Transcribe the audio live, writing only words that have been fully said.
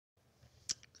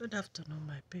Good afternoon,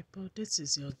 my people. This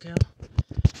is your girl,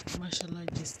 Mashallah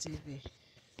Gist TV.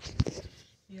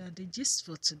 Yeah, the gist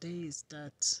for today is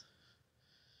that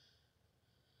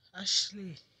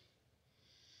Ashley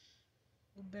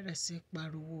ó bẹ̀rẹ̀ sí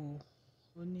pariwo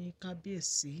ó ní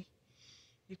kábíyèsí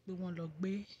wípé wọ́n lọ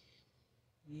gbé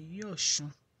yèyé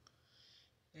Ọ̀ṣun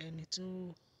ẹni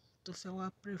tó fẹ́ wá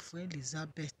pray fún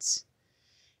Elizabeth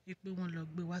wípé wọ́n lọ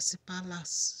gbé wá sí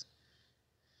palace.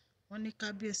 Wọ́n ní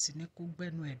kábíyèsí ní kó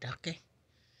gbẹ́nu ẹ̀ dákẹ́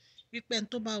wípé ẹni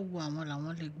tó bá wu àwọn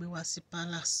làwọn lè gbé wá sí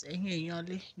palace. Ẹ̀yin èèyàn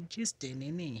lé gist ní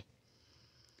nìyẹn.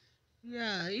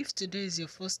 Yeah, if today is your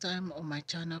first time on my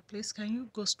channel, please can you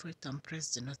go straight and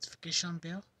press the notification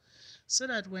bell so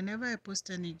that whenever I post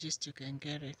any gist you can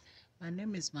get it. My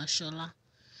name is Mashallah.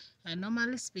 I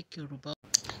normally speak Yoruba,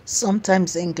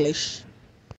 sometimes English.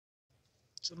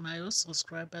 To my old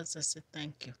subscribers, I say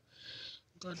thank you.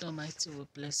 God Almighty will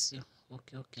bless you.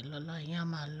 Okay, lọ́lá yín á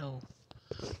máa lọ o.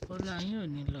 Ọlá yín ò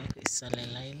ní lọ ìsàlẹ̀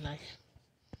láéláé.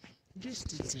 Gist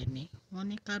tèmi, wọ́n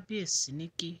ní kábíyèsí ní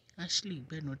kí Ashley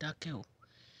gbẹ́nu dákẹ́ o.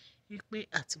 Wípé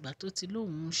àtìgbà tó ti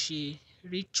lóun ń ṣe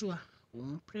ritual,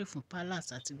 òun pray fún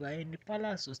palace, àtìgbà ẹni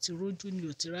palace ò ti rójú ni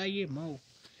ò ti ráyè mọ́ o.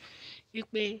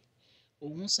 Wípé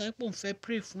òun sọ pé òun fẹ́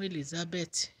pray fún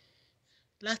Elizabeth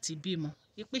láti bímọ.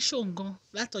 Wípé ṣóun gan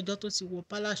látọjọ́ tó ti wọ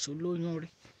palace olóyún rí.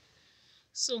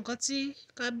 So nǹkan tí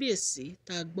kábíyèsí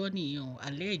tá a gbọ́ nìyẹn o,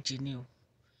 alẹ́ ẹ̀jì ni o.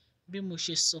 Bí mo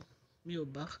ṣe sọ, mi ò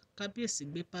bá kábíyèsí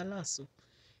gbé palace o.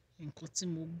 Nǹkan tí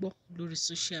mo gbọ́ lórí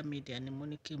social media ni mo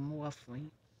ní kí n mú wá fún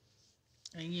yín.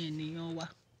 Ẹ̀yin ènìyàn wa.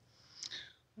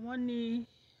 Wọ́n ní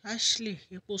Ashley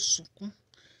epo sunkún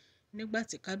nígbà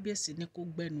tí kábíyèsí ní kó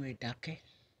gbẹ́nu ẹ̀ dákẹ́.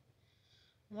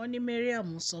 Wọ́n ní Mariam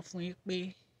sọ fún yín pé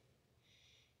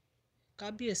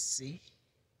kábíyèsí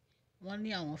wọ́n ní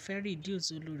àwọn fẹ́ reduce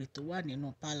olórí tó wà nínú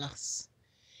palace.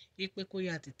 Wípé kó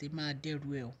yá tètè máa dẹ́rù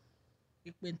ẹ̀ o.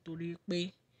 Wípé nítorí pé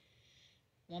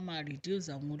wọ́n máa reduce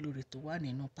àwọn olórí tó wà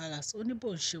nínú palace. Ó ní bó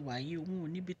ń ṣe wáyé òun ò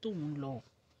níbi tóun ń lọ.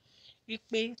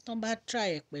 Wípé tán bá try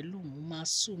ẹ̀ pẹ̀lú òun máa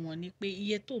sue wọn ní pé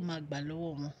iye tó máa gbà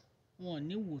lọ́wọ́ wọn ò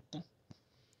ní wò tán.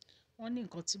 Wọ́n ní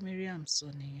nǹkan tí Mariam sọ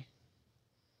nìyẹn.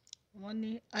 Wọ́n ní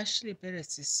Ashley bẹ̀rẹ̀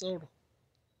sí sọ̀rọ̀.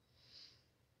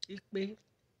 Wípé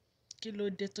kí ló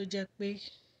dé tó jẹ́ pé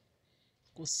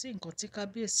kò sí nǹkan tí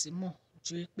kábíyèsí mọ̀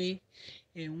ju pé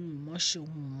òun ò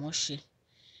mọ̀ ṣe.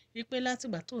 Wípé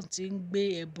látìgbà tó ń ti ń gbé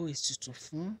ẹbọ ètùtù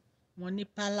fún wọn ní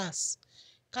palace,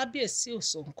 kábíyèsí ò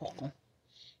sọ nǹkan kan.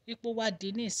 Wípé wá di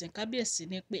ní ìsìn kábíyèsí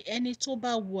ní pé ẹni tó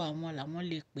bá wu àwọn làwọn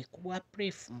lè pè kó wá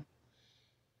pray fún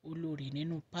olórí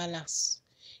nínú palace.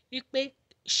 Wípé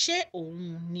ṣé òun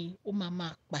ni ó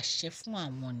máa pàṣẹ fún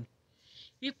àwọn ni.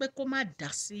 Wípé kó má dá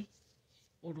sí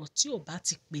ọ̀rọ̀ tí ò bá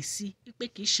ti pè sí. Wípé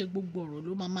kì í ṣe gbogbo ọ̀rọ̀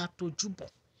ló máa tojú bọ̀.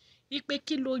 Wípé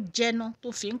kí ló jẹ́ná tó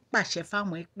fi ń pàṣẹ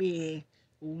fáwọn pé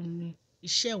òun ni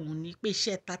iṣẹ́ òun ni pé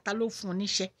iṣẹ́ tata ló fún un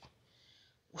níṣẹ́.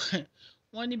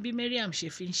 Wọ́n ní bí Mariam ṣe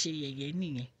fi ń ṣe yẹ̀yẹ́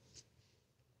nìyẹn.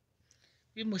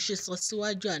 Bí mo ṣe sọ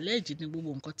síwájú, alẹ́ ẹ̀jì ni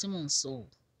gbogbo nǹkan tí mò ń sọ o.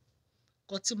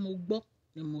 Nǹkan tí mo gbọ́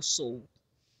ni mo sọ o.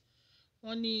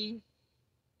 Wọ́n ní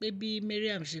pé bí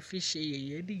Mariam ṣe fi ṣe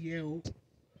yẹ̀yẹ́ nìyẹn o.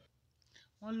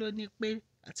 Wọ́n ló ní pé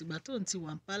àtìgbà tó ń ti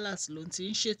wà ní palace ló ń ti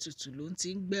ń ṣètùtù, ló ń ti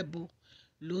ń gbẹ́bọ,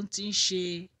 ló ń ti ń ṣe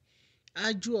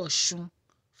ájú Ọ̀ṣun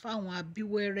fáwọn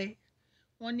abíwẹ́rẹ́.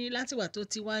 Wọ́n ní látìgbà tó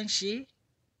ti wá ń ṣe,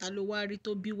 ta ló wá rí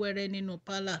tó bí wẹ́rẹ́ nínú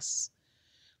palace.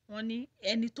 Wọ́n ní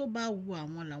ẹni tó bá wu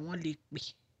àwọn làwọn lè pè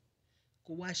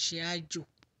kó wá ṣe ájò.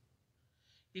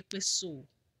 Wípé so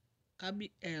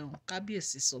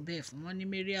kábíyèsí sọ bẹ́ẹ̀ fún wọn ní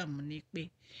Mariam ní pé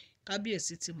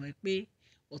kábíyèsí ti mọ̀ pé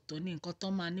ọ̀tọ̀ ní nǹkan tó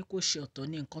máa ní kó ṣe, ọ̀tọ̀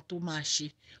ní nǹkan tó máa ṣe.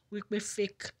 Wípé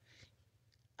fake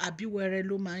abíwẹ́rẹ́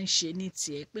ló máa ń ṣe ní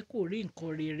tiẹ̀, pé kò rí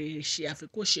nǹkan rere ṣe àfi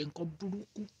kó ṣe nǹkan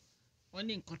burúkú. Wọ́n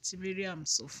ní nǹkan tí Mariam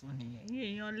sọ fún nìyẹn. Yín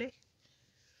èèyàn lé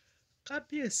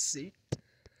kábíyèsí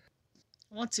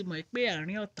wọ́n ti mọ̀ pé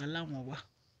àárín ọ̀tá làwọn wà.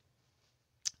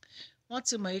 Wọ́n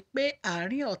ti mọ̀ pé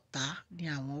àárín ọ̀tá ni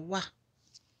àwọn wà.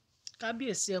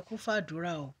 Kábíyèsí ẹ kú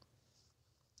fàdúrà o.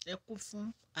 Ẹ kú fún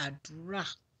àdúrà.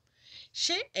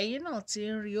 Ṣé ẹ̀yin náà ti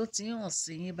ń rí, ó ti ń hàn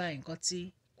sí yín báyìí nǹkan tí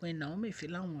Queen Naomi fi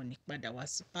láwọn ò ní padà wá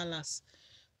sí palace.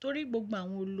 Torí gbogbo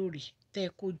àwọn olórí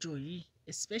tẹ́ kó jọ yìí,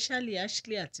 especially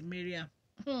Ashley àti Mariam,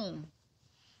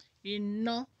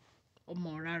 iná ọmọ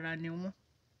rárá ni wọ́n.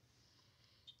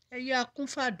 Ẹ yá kún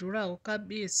fàdúrà o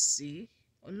kábíyèsí.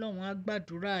 Ọlọ́run á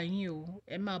gbàdúrà yín o.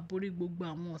 Ẹ máa borí gbogbo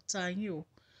àwọn ọ̀tá yín o.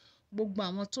 Gbogbo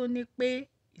àwọn tó ní pé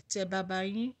ìtẹ́ bàbá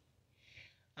yín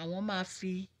àwọn máa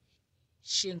fi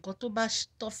ṣe nǹkan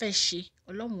tó fẹ́ ṣe,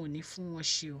 Ọlọ́run ò ní fún wọn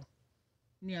ṣe o.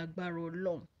 Ní agbára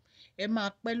Ọlọ́run. Ẹ máa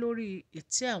pẹ́ lórí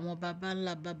ìtẹ́ àwọn baba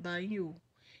ńlá baba yín o.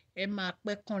 Ẹ máa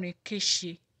pẹ́ kọrin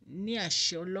kéṣe ní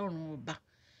àṣẹ Ọlọ́run ọba.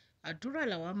 Àdúrà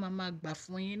làwa máa gbà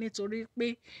fún yín nítorí pé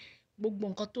gbogbo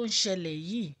nǹkan tó ń ṣẹlẹ̀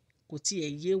yìí kò tiẹ̀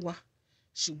yé wa,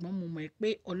 ṣùgbọ́n mo mọ̀ pé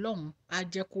Ọlọ́run á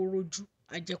jẹ́ kó rójú,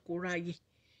 á jẹ́ kó ráyè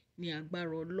ní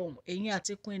agbára Ọlọ́run. Ẹ̀yin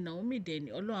àti Queen Naomi dẹ̀ ni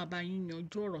Ọlọ́run á bá yín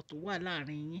yanjú ọ̀rọ̀ tó wà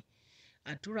láàrin yín.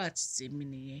 Àdúrà ti tèmi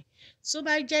nìyẹn. Tó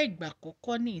bá jẹ́ ìgbà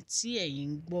àkọ́kọ́ ní tí ẹ̀yin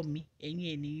ń gbọ́ mi, ẹ̀yin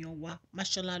ènìyàn wa,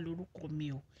 Máṣọ́lá lórúkọ mi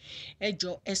o. Ẹ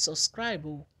jọ̀ọ́ ẹ subscribe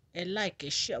o, ẹ like,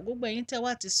 ẹ share. Gbogbo ẹ̀yin tẹ́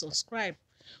wá ti subscribe,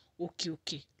 òkè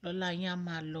òkè lọ́lá yín á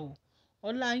máa lọ o.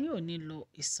 Ọlá yín ò ní lọ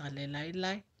ìsàlẹ̀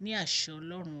láéláé ní àṣẹ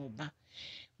Ọlọ́run ọba.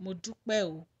 Mo dúpẹ́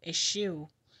o, ẹ ṣé o.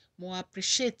 Mo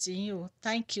appreciate yín o.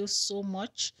 Thank you so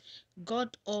much. God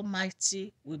Almighty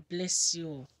will bless you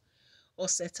all.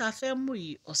 Ọ̀sẹ̀ tá a fẹ́ mú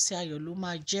yìí, ọ̀sẹ̀ ayọ̀ ló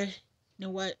máa jẹ́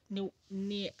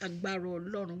ní agbára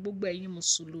Ọlọ́run. Gbogbo ẹ̀yin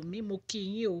Mùsùlùmí, mo kí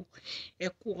yín o. Ẹ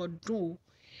kú ọdún o.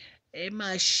 Ẹ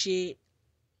máa ṣe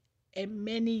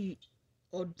many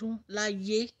ọdún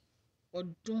láyé.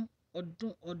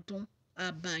 Ọdún á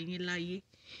bá yín láyé.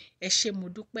 Ẹ ṣé mo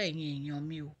dúpẹ́ ẹ̀yin èèyàn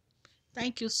mi o.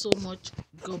 Thank you so much.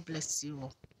 God bless you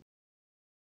all.